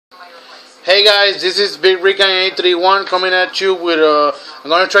Hey guys, this is Big Rick 831 coming at you with I'm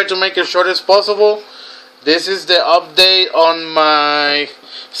gonna try to make it short as possible. This is the update on my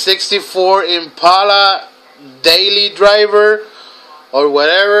 64 Impala daily driver or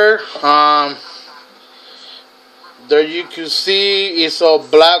whatever. There you can see it's all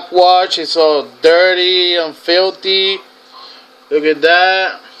black wash, it's all dirty and filthy. Look at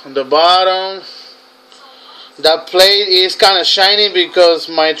that on the bottom. That plate is kind of shiny because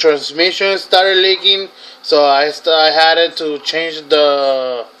my transmission started leaking, so I had it to change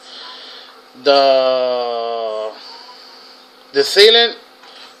the sealant.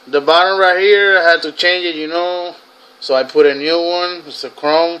 The bottom right here, I had to change it, so I put a new one. It's a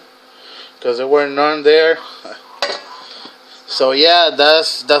chrome because there were none there. So yeah,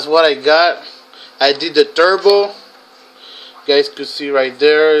 that's what I got. I did the turbo. You guys could see right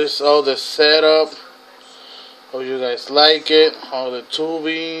there is all the setup. Hope you guys like it. All the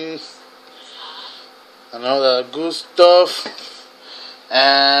tubing and all that good stuff.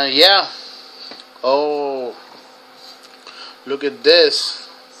 And yeah. Oh, look at this.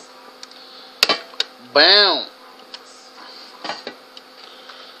 Bam.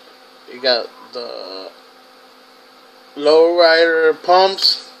 You got the lowrider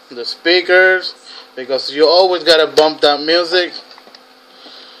pumps, the speakers, because you always gotta bump that music.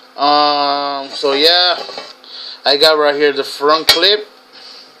 So yeah, I got right here the front clip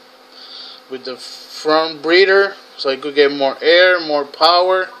with the front breather, so I could get more air, more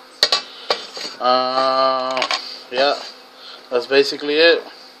power. Yeah, that's basically it.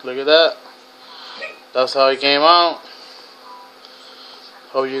 Look at that. That's how it came out.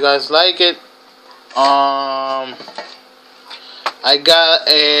 Hope you guys like it. I got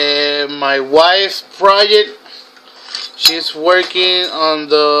my wife's project. She's working on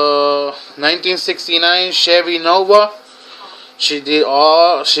the 1969 Chevy Nova. She did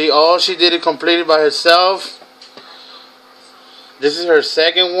she did it completely by herself. This is her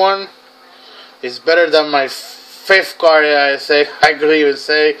second one. It's better than my fifth car, I could even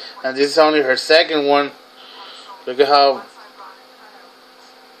say, and this is only her second one. Look at how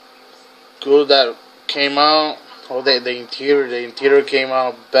good that came out. Oh, the interior came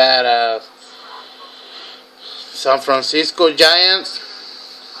out badass. San Francisco Giants,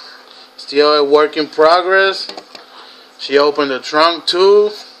 still a work in progress. She opened the trunk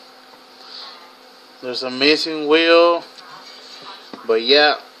too. There's a missing wheel, but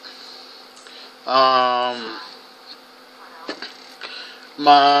yeah.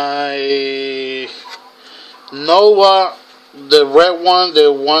 My Nova, the red one,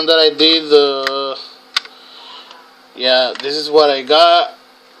 the one that I did yeah, this is what I got.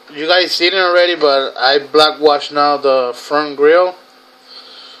 You guys seen it already, but I black washed now the front grille.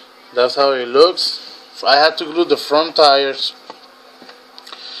 That's how it looks. I had to glue the front tires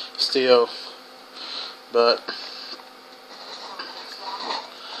still, but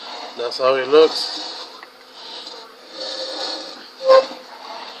that's how it looks.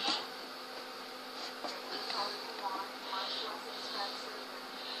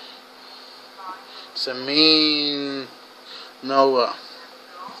 It's a mean Nova.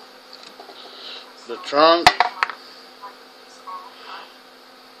 The trunk,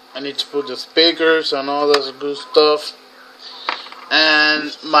 I need to put the speakers and all that good stuff.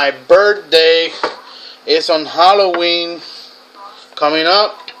 And my birthday is on Halloween coming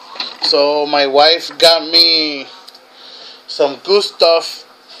up, so my wife got me some good stuff.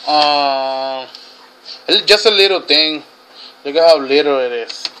 Just a little thing. Look at how little it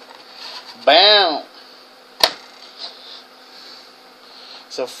is. Bam.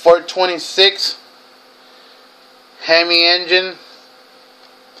 It's a 426 Hemi engine.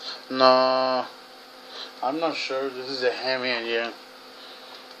 No, I'm not sure this is a Hemi engine,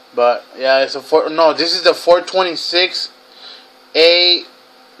 but yeah, it's a this is the 426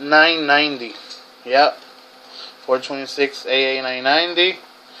 A990. Yep, 426 AA990.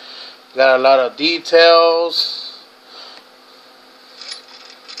 Got a lot of details.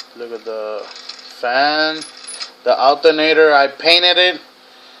 Look at the fan, the alternator. I painted it.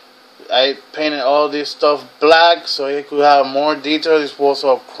 I painted all this stuff black so it could have more detail. This was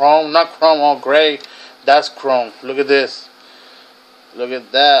all chrome, not chrome, all gray. That's chrome. Look at this. Look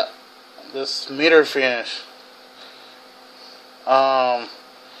at that. This meter finish. Yeah,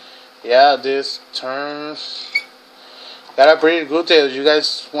 this turns. Got a pretty good tail. You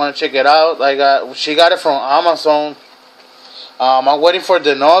guys want to check it out? She got it from Amazon. I'm waiting for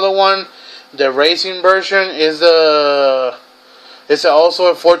the other one. The racing version is it's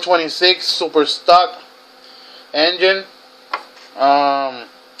also a 426 super stock engine.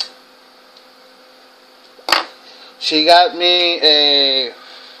 She got me a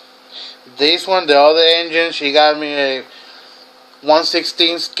This one, the other engine, she got me a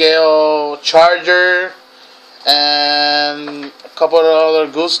 1/16 scale charger and a couple of other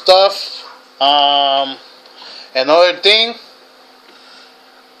good stuff. Another thing,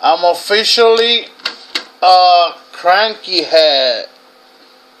 I'm officially a cranky head.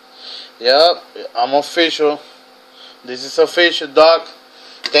 Yep, I'm official. This is official, Doc.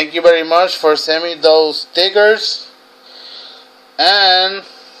 Thank you very much for sending me those stickers. And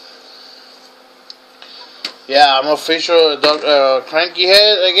yeah, I'm official cranky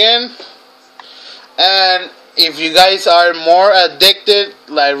head again. And if you guys are more addicted,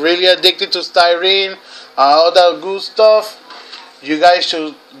 like really addicted to styrene, all that good stuff, you guys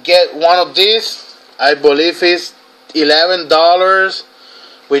should get one of these. I believe it's $11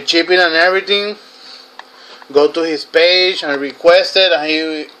 with shipping and everything. Go to his page and request it, and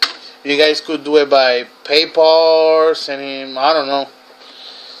you guys could do it by PayPal or send him, I don't know,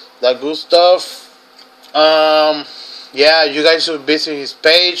 that good stuff. Yeah, you guys should visit his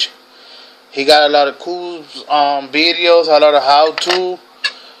page. He got a lot of cool videos, a lot of how-to.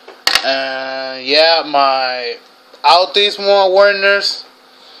 And yeah, my autism awareness,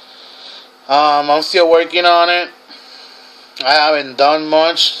 I'm still working on it. I haven't done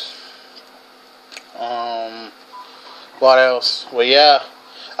much. What else? Well, yeah,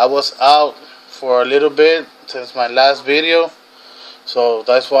 I was out for a little bit since my last video, so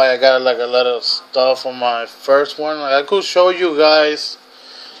that's why I got like a lot of stuff on my first one. Like, I could show you guys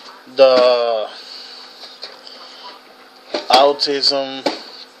the autism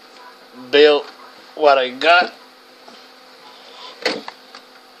build, what I got.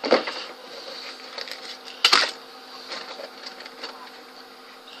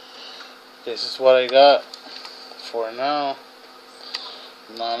 This is what I got for now.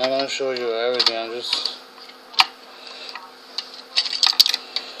 No, I'm not gonna show you everything. I'm just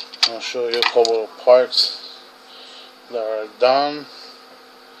gonna show you a couple of parts that are done.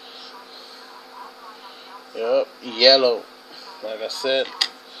 Yep, yellow. Like I said,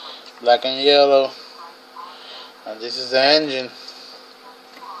 black and yellow. And this is the engine.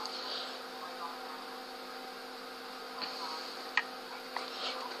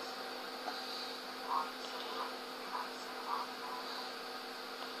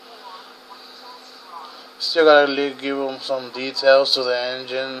 Still gotta give them some details to the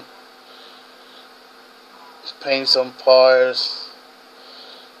engine, paint some parts,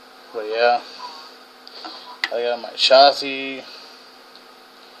 but yeah, I got my chassis.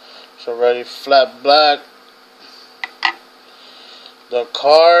 It's already flat black. The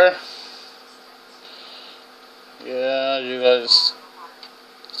car, yeah, you guys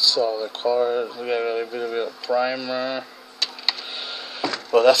saw the car. We got a little bit of primer,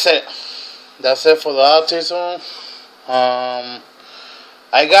 but that's it. That's it for the autism.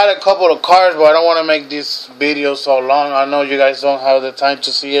 I got a couple of cars, but I don't want to make this video so long. I know you guys don't have the time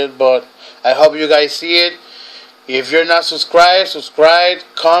to see it, but I hope you guys see it. If you're not subscribed, subscribe,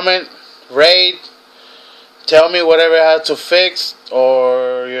 comment, rate, tell me whatever I have to fix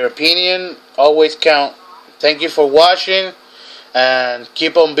or your opinion. Always count. Thank you for watching, and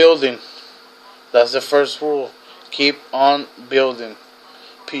keep on building. That's the first rule. Keep on building.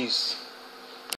 Peace.